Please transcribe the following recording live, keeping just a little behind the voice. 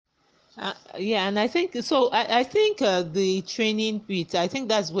Yeah, and I think so. I think the training bit, I think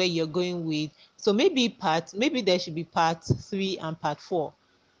that's where you're going with. So maybe there should be part three and part four,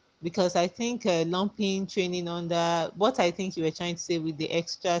 because I think lumping training under what I think you were trying to say with the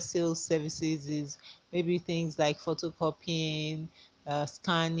extra sales services is maybe things like photocopying,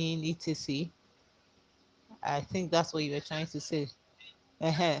 scanning, etc. I think that's what you were trying to say.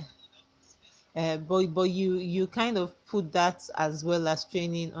 Uh-huh. But you kind of put that as well as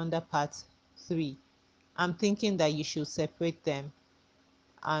training under part three. I'm thinking that you should separate them,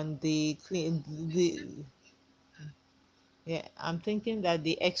 and the yeah, I'm thinking that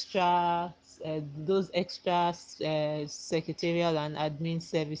the extra those extra secretarial and admin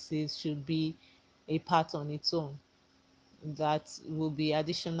services should be a part on its own. That will be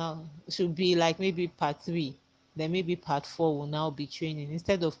additional, should be like maybe part three. Then maybe part four will now be training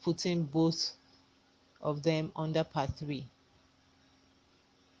instead of putting both of them under part three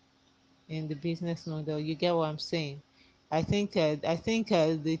in the business model. You get what I'm saying? I think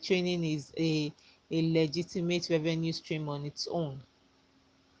the training is a legitimate revenue stream on its own.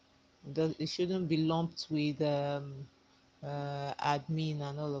 It shouldn't be lumped with admin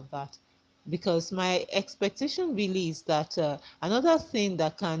and all of that, because my expectation really is that another thing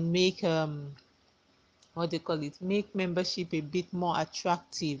that can make what they call it, make membership a bit more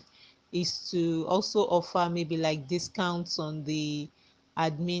attractive, is to also offer maybe like discounts on the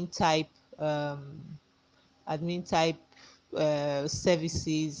admin type um, admin type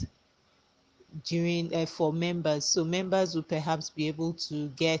services during for members, so members will perhaps be able to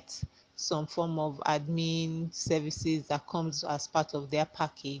get some form of admin services that comes as part of their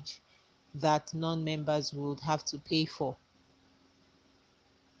package that non-members would have to pay for.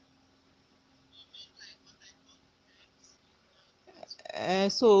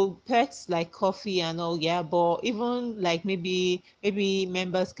 So perks like coffee and all, yeah, but even like maybe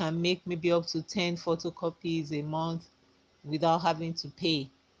members can make maybe up to 10 photocopies a month without having to pay,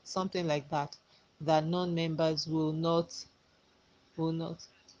 something like that, that non-members will not.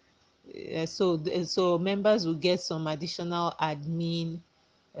 So members will get some additional admin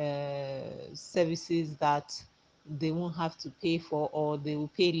services that they won't have to pay for, or they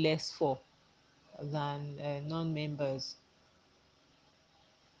will pay less for than non-members.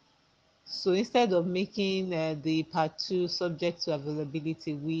 So instead of making the part two subject to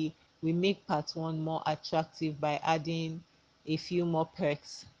availability, we make part one more attractive by adding a few more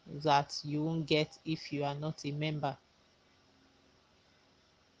perks that you won't get if you are not a member.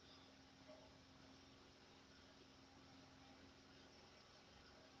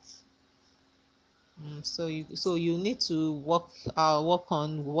 So you need to work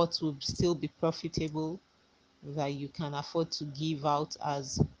on what will still be profitable, that you can afford to give out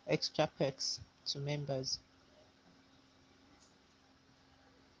as extra perks to members.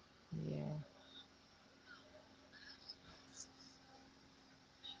 Yeah.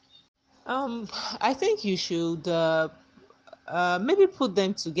 I think you should maybe put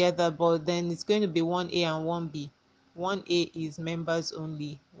them together, but then it's going to be 1A and 1B. 1A is members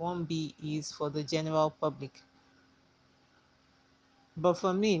only, 1B is for the general public. But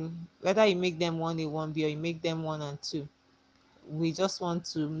for me, whether you make them 1A, 1B, or you make them 1 and 2, we just want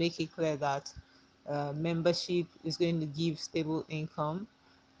to make it clear that membership is going to give stable income.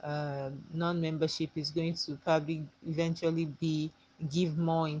 Non-membership is going to probably eventually be give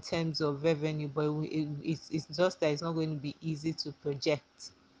more in terms of revenue, but it's just that it's not going to be easy to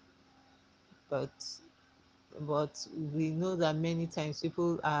project. But but we know that many times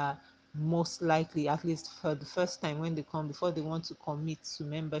people are most likely, at least for the first time when they come, before they want to commit to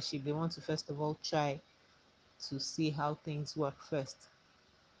membership, they want to first of all try to see how things work first.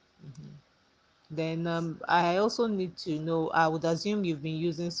 Then I also need to know, I would assume you've been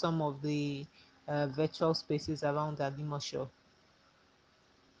using some of the virtual spaces around Alimosho,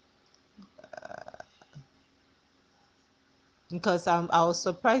 because I was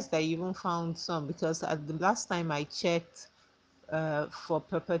surprised that you even found some, because at the last time I checked for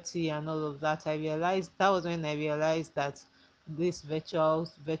property and all of that, I realized that was when I realized that this virtual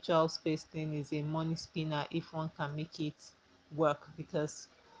space thing is a money spinner if one can make it work, because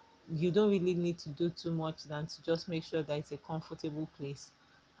you don't really need to do too much than to just make sure that it's a comfortable place.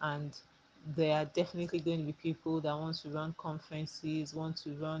 And there are definitely going to be people that want to run conferences, want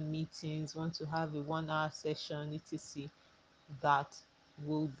to run meetings, want to have a 1 hour session, etc., that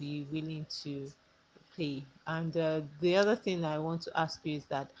will be willing to pay. And the other thing I want to ask you is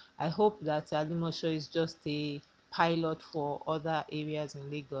that I hope that Alimosho is just a pilot for other areas in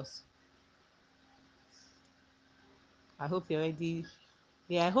Lagos. I hope you're ready.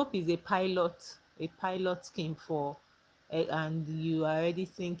 Yeah, I hope it's a pilot scheme for and you are already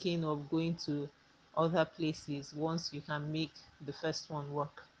thinking of going to other places once you can make the first one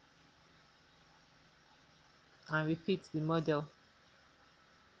work, and repeat the model.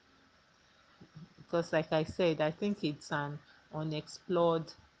 Because like I said, I think it's an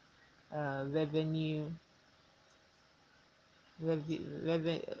unexplored revenue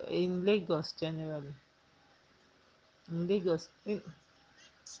in Lagos generally. In Lagos,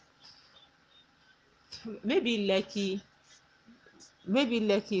 maybe Lekki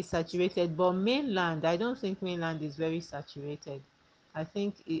is saturated, but mainland, I don't think mainland is very saturated. I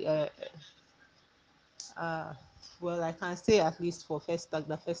think uh, well, I can say at least for Festac,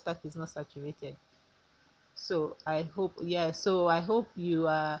 the Festac is not saturated. So I hope, yeah. So I hope you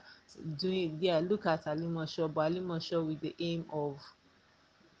are doing, yeah. Look at Alimosho, but Alimosho with the aim of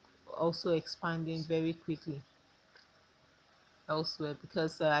also expanding very quickly elsewhere,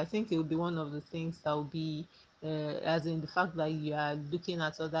 because I think it will be one of the things that will be, as in the fact that you are looking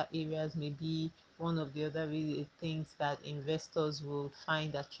at other areas, maybe one of the other really things that investors will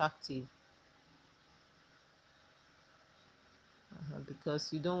find attractive,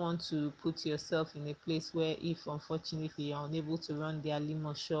 because you don't want to put yourself in a place where, if unfortunately you're unable to run the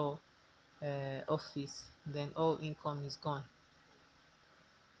Alimosho office, then all income is gone.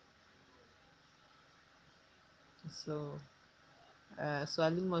 So, so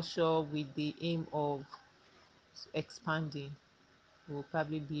Alimosho with the aim of expanding will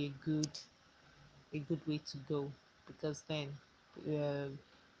probably be a good way to go, because then uh,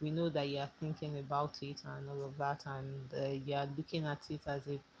 we know that you are thinking about it and all of that, and you are looking at it as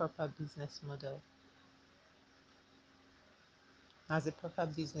a proper business.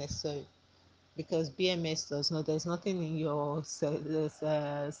 So because BMS does not, there's nothing in your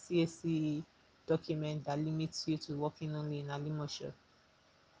CAC document that limits you to working only in Alimosho.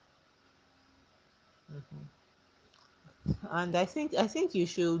 Mhm. And I think you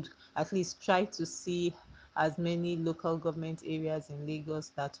should at least try to see as many local government areas in Lagos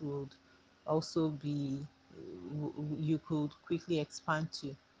that would also be you could quickly expand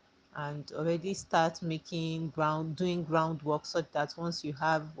to, and already start doing groundwork, such that once you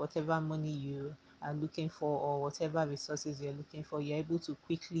have whatever money you are looking for, or whatever resources you're looking for, you're able to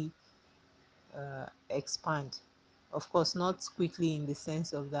quickly expand. Of course, not quickly in the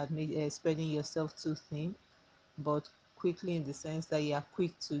sense of that spreading yourself too thin, but quickly in the sense that you are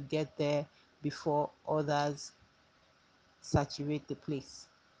quick to get there before others saturate the place.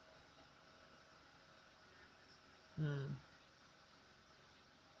 Mm.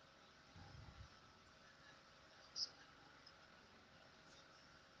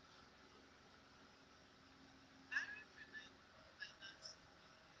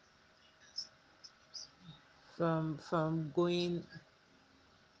 From going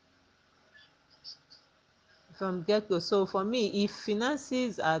from get-go. So for me, if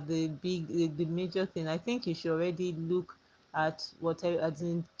finances are the major thing, I think you should already look at whatever, as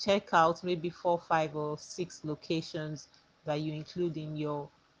in check out maybe 4, 5, or 6 locations that you include in your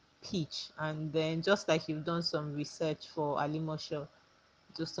pitch, and then just like you've done some research for Alimosho,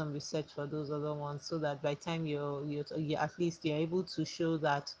 do some research for those other ones, so that by the time you at least you're able to show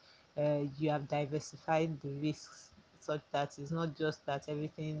that you have diversified the risks, such that it's not just that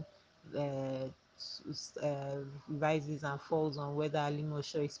everything uh, rises and falls on whether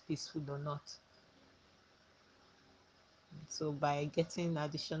Alimosho is peaceful or not. So by getting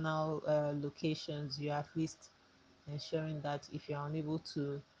additional locations, you're at least ensuring that if you're unable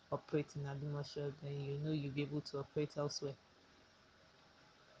to operate in Alimosho, then you know you'll be able to operate elsewhere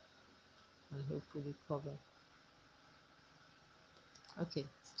and hopefully cover. Okay.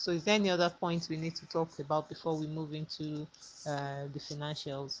 So is there any other points we need to talk about before we move into the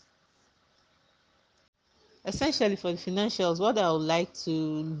financials? Essentially, for the financials, what I would like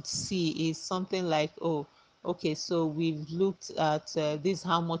to see is something like, oh, okay, so we've looked at this,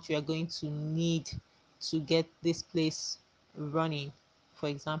 how much we are going to need to get this place running. For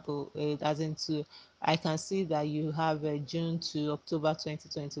example, as into, I can see that you have June to October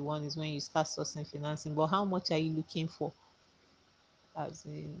 2021 is when you start sourcing financing, but how much are you looking for? As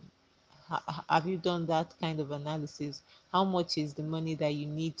in, have you done that kind of analysis? How much is the money that you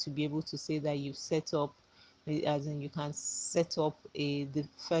need to be able to say that you've set up, as in you can set up the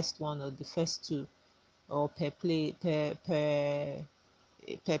first one or the first two, or per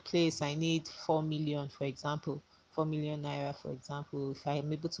place I need 4 million, for example, 4 million naira, for example. If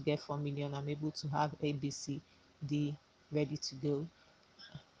I'm able to get 4 million, I'm able to have ABCD ready to go.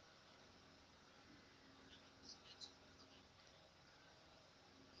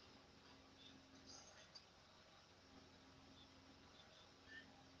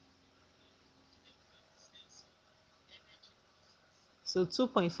 So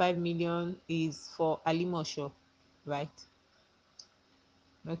 2.5 million is for Alimosho, right?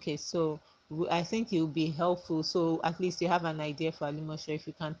 Okay, so I think it will be helpful. So at least you have an idea for Alimosho. If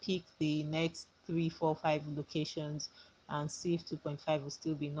you can pick the next three, four, five locations and see if 2.5 will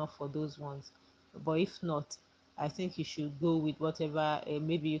still be enough for those ones. But if not, I think you should go with whatever.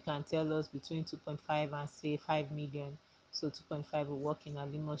 Maybe you can tell us between 2.5 and say 5 million. So 2.5 will work in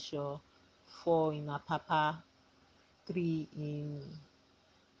Alimosho, 4 in Apapa, 3 in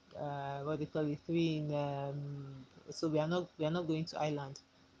what they call it, 3 in so we are not going to Island,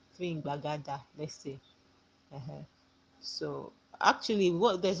 3 in Bagada, let's say. uh So actually,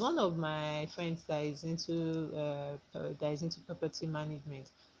 what there's one of my friends that is into property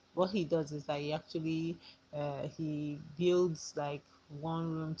management. What he does is that he actually he builds like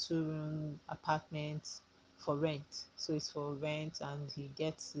 1 room, 2 room apartments for rent. So it's for rent, and he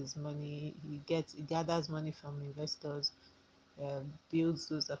gets his money. He gathers money from investors, builds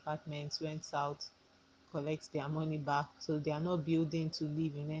those apartments, rents out, collects their money back. So they are not building to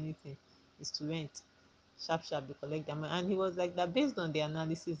live in anything; it's to rent. Sharp sharp they collect their money. And he was like that, based on the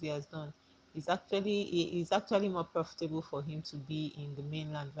analysis he has done, it's actually more profitable for him to be in the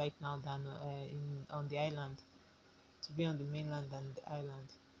mainland right now than on the island, to be on the mainland than the island.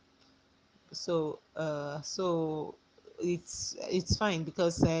 So it's fine,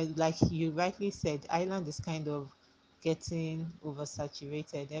 because like you rightly said, island is kind of getting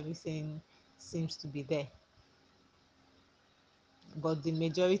oversaturated. Everything seems to be there, but the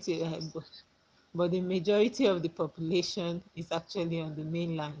majority of the population is actually on the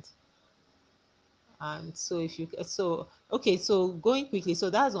mainland. And so if you so okay, so going quickly, so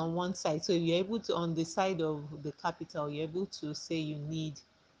that's on one side. So you're able to, on the side of the capital, you're able to say you need,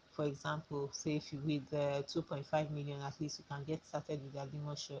 for example, say if you with 2.5 million, at least you can get started with the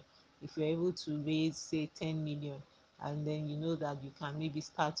Adimosho. If you're able to raise say 10 million, and then you know that you can maybe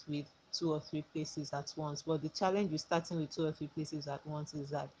start with 2 or 3 places at once. But the challenge with starting with 2 or 3 places at once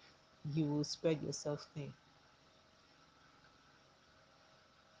is that you will spread yourself thin.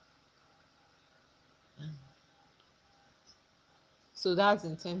 So that's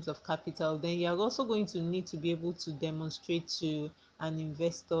in terms of capital. Then you're also going to need to be able to demonstrate to an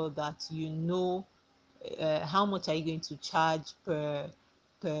investor that you know how much are you going to charge per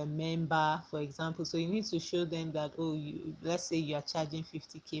member, for example. So you need to show them that, oh, let's say you are charging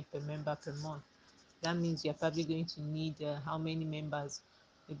 50K per member per month. That means you're probably going to need how many members?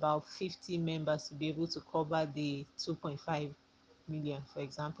 About 50 members to be able to cover the 2.5 million, for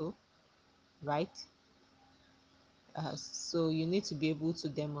example, right? So you need to be able to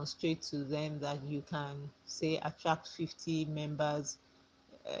demonstrate to them that you can say attract 50 members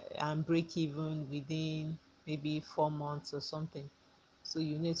and break even within maybe 4 months or something. So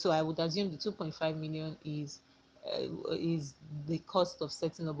I would assume the 2.5 million is the cost of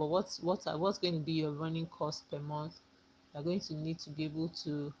setting up. But what's going to be your running cost per month? You're going to need to be able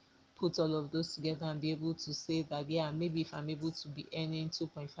to put all of those together and be able to say that, yeah, maybe if I'm able to be earning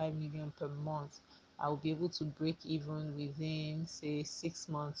 2.5 million per month, I'll be able to break even within say 6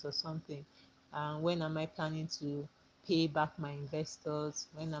 months or something. And when am I planning to pay back my investors?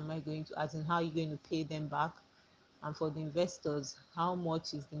 When am I going to, as in, how are you going to pay them back? And for the investors, how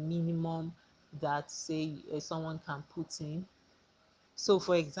much is the minimum that say someone can put in? So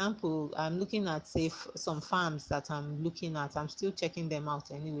for example, I'm looking at say some farms that I'm looking at. I'm still checking them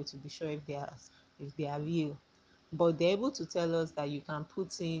out anyway to be sure if they are real. But they're able to tell us that you can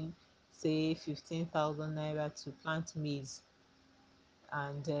put in say 15,000 naira to plant maize.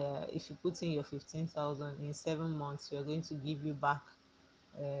 And if you put in your 15,000 in 7 months, we're going to give you back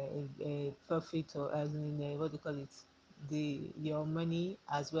a profit, or as in what do you call it, the your money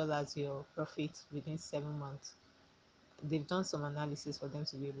as well as your profit within 7 months. They've done some analysis for them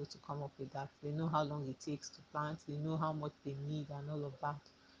to be able to come up with that. They know how long it takes to plant, they know how much they need and all of that.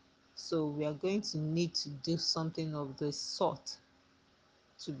 So we are going to need to do something of the sort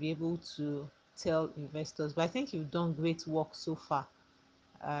to be able to tell investors. But I think you've done great work so far.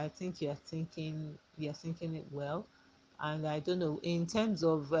 I think you're thinking it well. And I don't know, in terms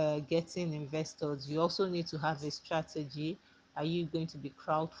of getting investors, you also need to have a strategy. Are you going to be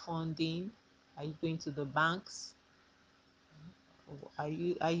crowdfunding? Are you going to the banks? Are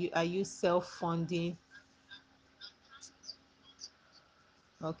you self-funding?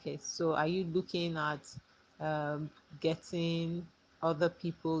 Okay, so are you looking at um, getting other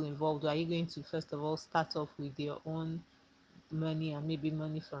people involved? Or are you going to first of all start off with your own money and maybe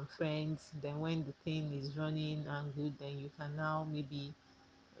money from friends? Then when the thing is running and good, then you can now maybe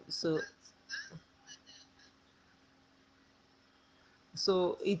so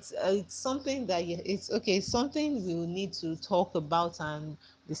So it's something that it's okay. It's something we'll need to talk about and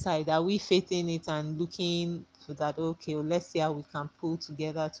decide. Are we faithing it and looking for that? Okay, well, let's see how we can pull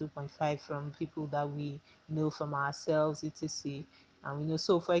together 2.5 from people that we know, from ourselves, etc. And we know.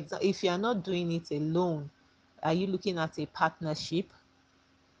 So, for example, if you are not doing it alone, are you looking at a partnership?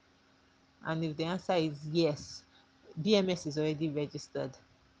 And if the answer is yes, BMS is already registered.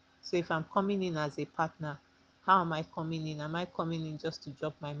 So if I'm coming in as a partner, how am I coming in? Am I coming in just to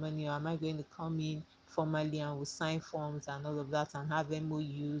drop my money, or am I going to come in formally and we'll sign forms and all of that and have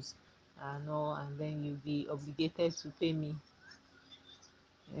MOUs and all, and then you'll be obligated to pay me?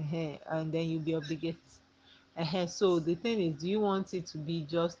 And then you'll be obligated. So the thing is, do you want it to be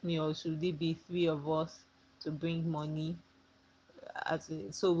just me, or should it be three of us to bring money?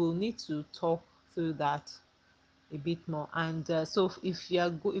 So we'll need to talk through that a bit more. And so if we are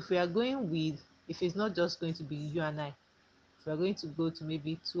going with, if it's not just going to be you and I, if we're going to go to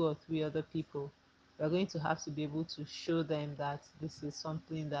maybe two or three other people, we're going to have to be able to show them that this is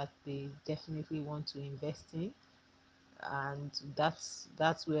something that they definitely want to invest in. And that's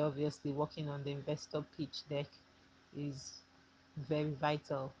where obviously working on the investor pitch deck is very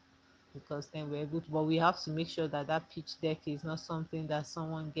vital, because then we're able to, but we have to make sure that that pitch deck is not something that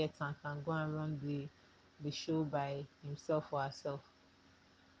someone gets and can go and run the show by himself or herself.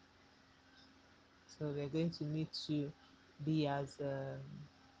 So we're going to need to be as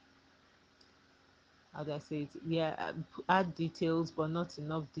how do I say it? Yeah, add details, but not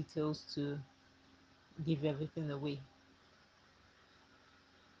enough details to give everything away.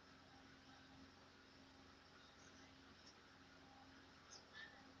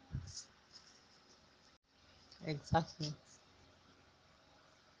 Exactly.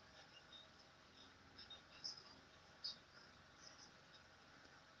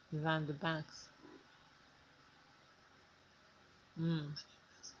 Than the banks. Mm.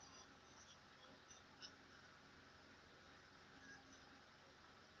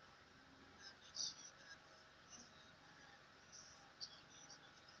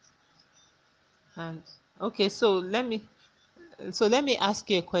 And okay, so let me ask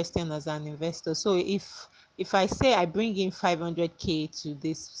you a question as an investor. So if I say I bring in 500K to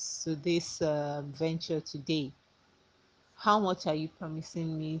this venture today, how much are you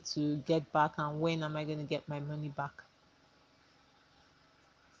promising me to get back, and when am I going to get my money back?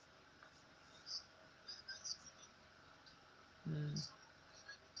 Mm.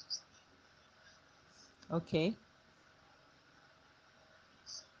 Okay.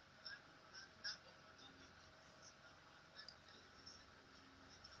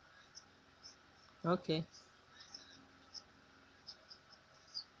 Okay.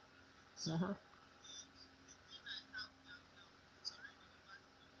 Uh-huh.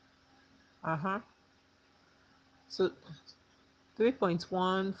 Uh-huh. So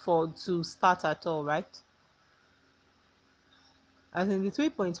 3.1 for to start at all, right? As in the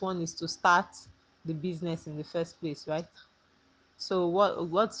 3.1 is to start the business in the first place, right? So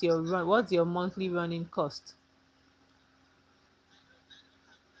what's your monthly running cost?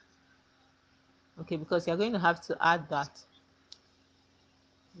 Okay, because you're going to have to add that.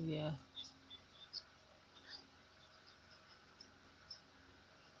 Yeah.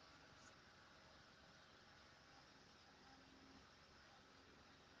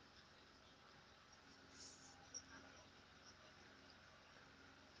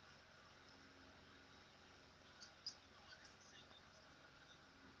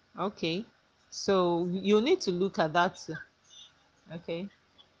 Okay. So you need to look at that. Okay.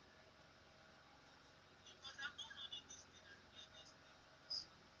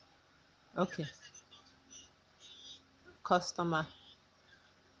 Okay. Customer.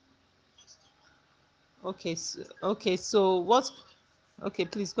 Okay. So what's okay,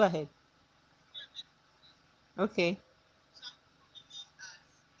 please go ahead. Okay.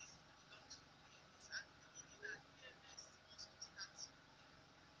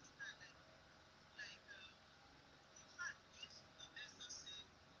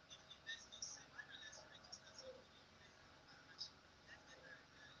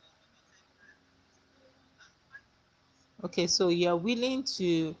 Okay, so you're willing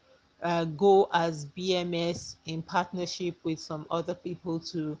to go as BMS in partnership with some other people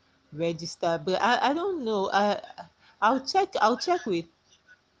to register, but I don't know. I'll check with.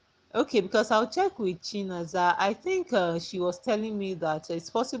 Okay, because I'll check with Chinaza. I think she was telling me that it's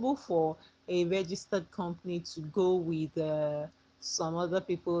possible for a registered company to go with some other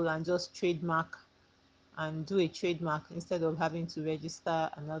people and just trademark and do a trademark instead of having to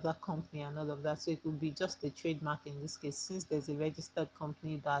register another company and all of that. So it would be just a trademark in this case, since there's a registered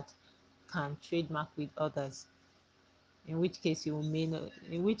company that can trademark with others. in which case you may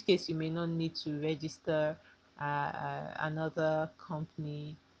not need to register another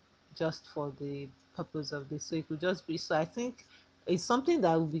company just for the purpose of this. So it could just be, so I think it's something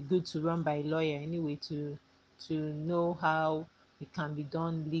that would be good to run by a lawyer anyway, to know how it can be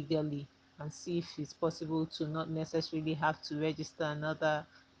done legally and see if it's possible to not necessarily have to register another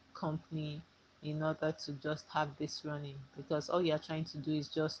company in order to just have this running, because all you're trying to do is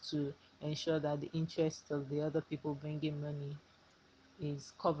just to ensure that the interest of the other people bringing money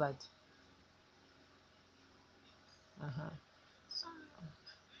is covered. Uh-huh.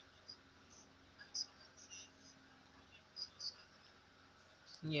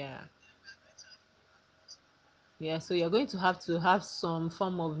 Yeah. Yeah, so you're going to have some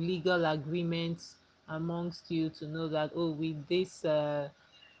form of legal agreement amongst you to know that, oh, with this 2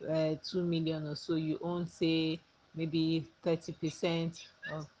 million or so, you own, say, maybe 30%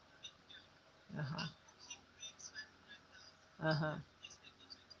 of. Uh-huh. Uh-huh.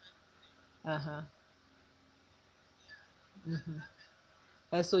 Uh-huh.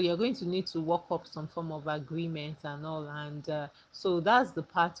 Mm-hmm. So you're going to need to work up some form of agreement and all, and so that's the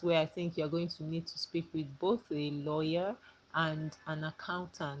part where I think you're going to need to speak with both a lawyer and an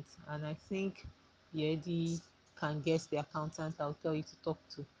accountant, and I think you already can guess the accountant I'll tell you to talk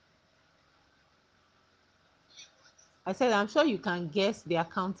to. I said I'm sure you can guess the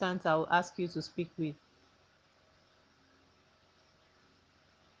accountant I'll ask you to speak with.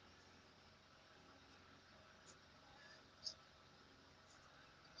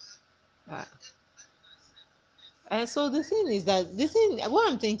 uh, and so the thing is that the thing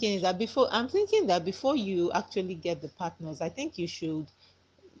what I'm thinking is that before you actually get the partners, I think you should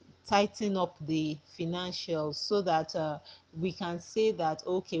tighten up the financials so that we can say that,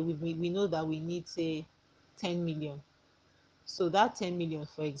 okay, we know that we need, say, 10 million. So that 10 million,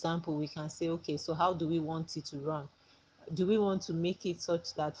 for example, we can say, okay, so how do we want it to run? Do we want to make it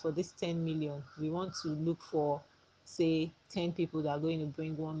such that for this 10 million we want to look for, say, 10 people that are going to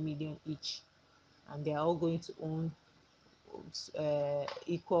bring 1 million each, and they're all going to own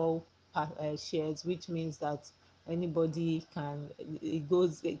equal shares, which means that anybody can,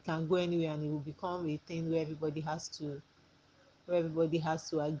 it can go anywhere, and it will become a thing where everybody has to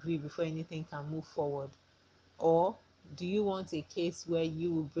agree before anything can move forward? Or do you want a case where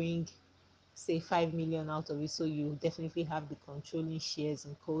you will bring, say, 5 million out of it, so you definitely have the controlling shares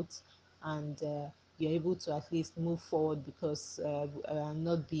in quotes, and you're able to at least move forward, because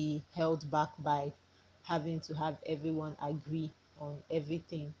not be held back by having to have everyone agree on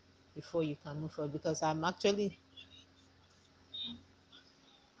everything before you can move forward? Because I'm actually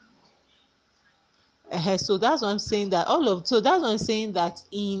so that's what I'm saying, that all of so that's what I'm saying, that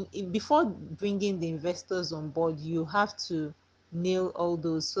in before bringing the investors on board, you have to nail all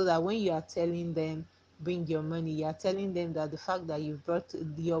those, so that when you are telling them bring your money, you are telling them that the fact that you've brought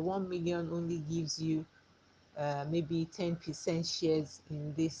your 1 million only gives you maybe 10% shares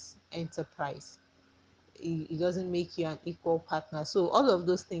in this enterprise. It doesn't make you an equal partner. So all of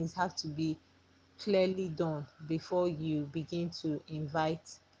those things have to be clearly done before you begin to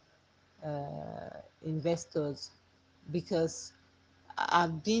invite investors, because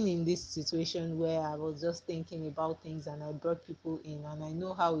I've been in this situation where I was just thinking about things and I brought people in, and I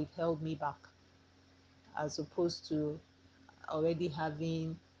know how it held me back, as opposed to already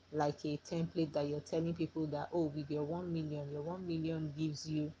having like a template that you're telling people that, oh, with your 1 million, your 1 million gives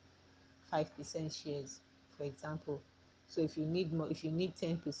you 5% shares, for example. So if you need more, if you need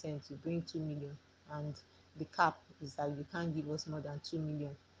 10%, you bring 2 million, and the cap is that you can't give us more than 2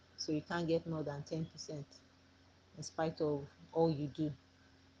 million. So you can't get more than 10% in spite of all you do.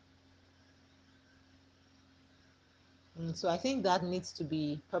 So I think that needs to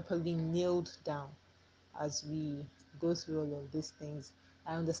be properly nailed down as we go through all of these things.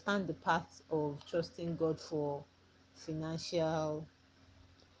 I understand the path of trusting God for financial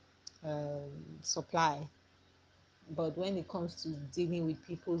supply, but when it comes to dealing with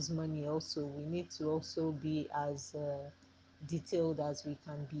people's money, also we need to also be as detailed as we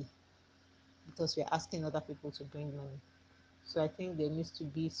can be, because we're asking other people to bring money. So I think there needs to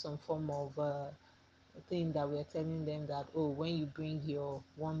be some form of thing that we're telling them that, oh, when you bring your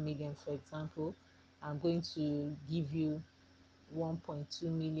 1 million, for example, I'm going to give you 1.2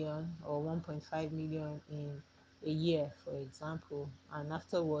 million or 1.5 million in a year, for example, and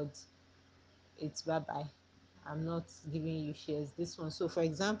afterwards it's bye bye. I'm not giving you shares. This one. So, for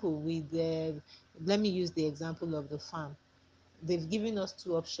example, with the, let me use the example of the farm. They've given us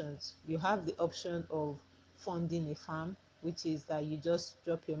two options. You have the option of funding a farm, which is that you just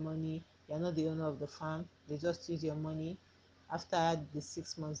drop your money. You're not the owner of the farm. They just use your money. After the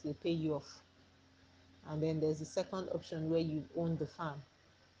 6 months, they pay you off. And then there's the second option where you own the farm,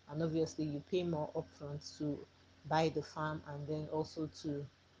 and obviously you pay more upfront to buy the farm and then also to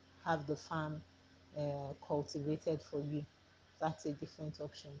have the farm cultivated for you. That's a different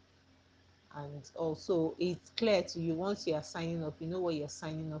option. And also it's clear to you once you are signing up, you know what you're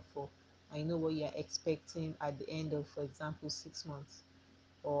signing up for, and you know what you're expecting at the end of, for example, 6 months,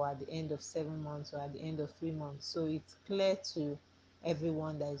 or at the end of 7 months, or at the end of 3 months. So it's clear to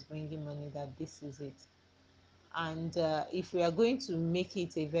everyone that is bringing money that this is it. And if we are going to make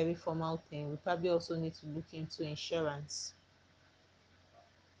it a very formal thing, we probably also need to look into insurance,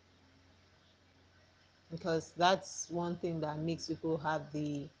 because that's one thing that makes people have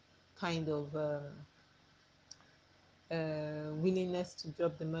the kind of willingness to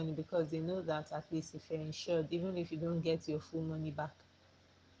drop the money, because they know that at least if you're insured, even if you don't get your full money back,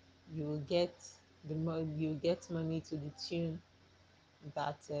 you will get you get money to the tune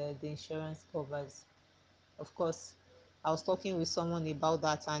that the insurance covers. Of course, I was talking with someone about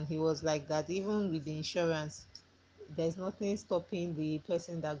that, and he was like that even with the insurance, there's nothing stopping the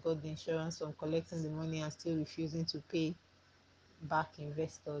person that got the insurance from collecting the money and still refusing to pay back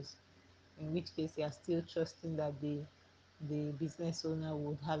investors, in which case they are still trusting that the business owner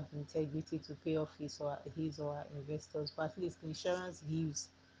would have the integrity to pay off his or her investors. But at least insurance gives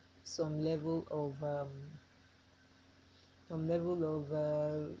some level of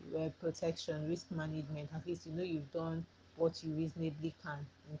protection, risk management. At least you know you've done what you reasonably can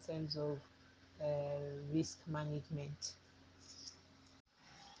in terms of risk management.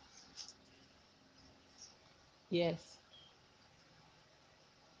 Yes,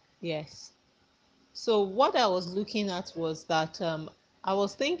 yes. So what I was looking at was that I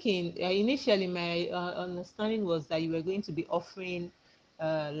was thinking initially my understanding was that you were going to be offering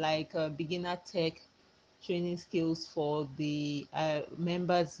like beginner tech training skills for the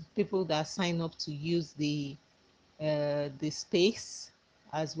members, people that sign up to use the space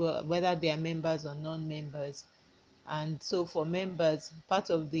as well, whether they are members or non-members. And so for members, part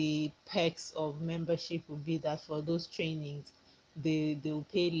of the perks of membership would be that for those trainings, they will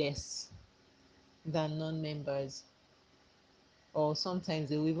pay less than non-members, or sometimes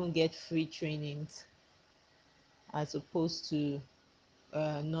they will even get free trainings as opposed to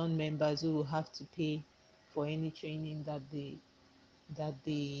non-members who will have to pay for any training that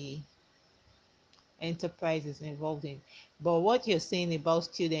the enterprise is involved in. But what you're saying about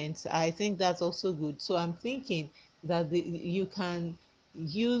students, I think that's also good. So I'm thinking that you can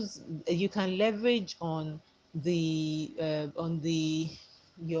leverage on the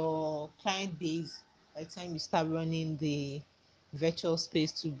your client base by the time you start running the virtual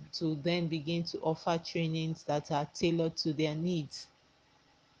space to then begin to offer trainings that are tailored to their needs.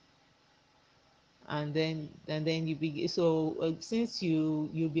 And then you begin, so since you'll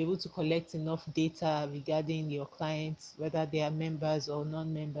be able to collect enough data regarding your clients, whether they are members or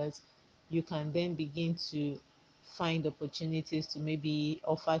non-members, you can then begin to find opportunities to maybe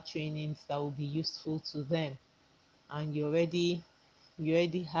offer trainings that will be useful to them. And you already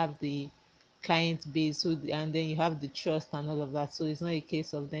have the client base, so and then you have the trust and all of that, so it's not a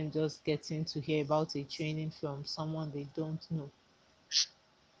case of them just getting to hear about a training from someone they don't know.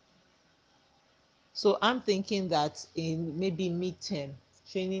 So I'm thinking that in maybe midterm,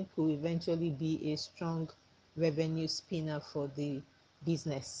 training could eventually be a strong revenue spinner for the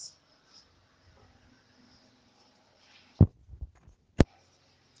business.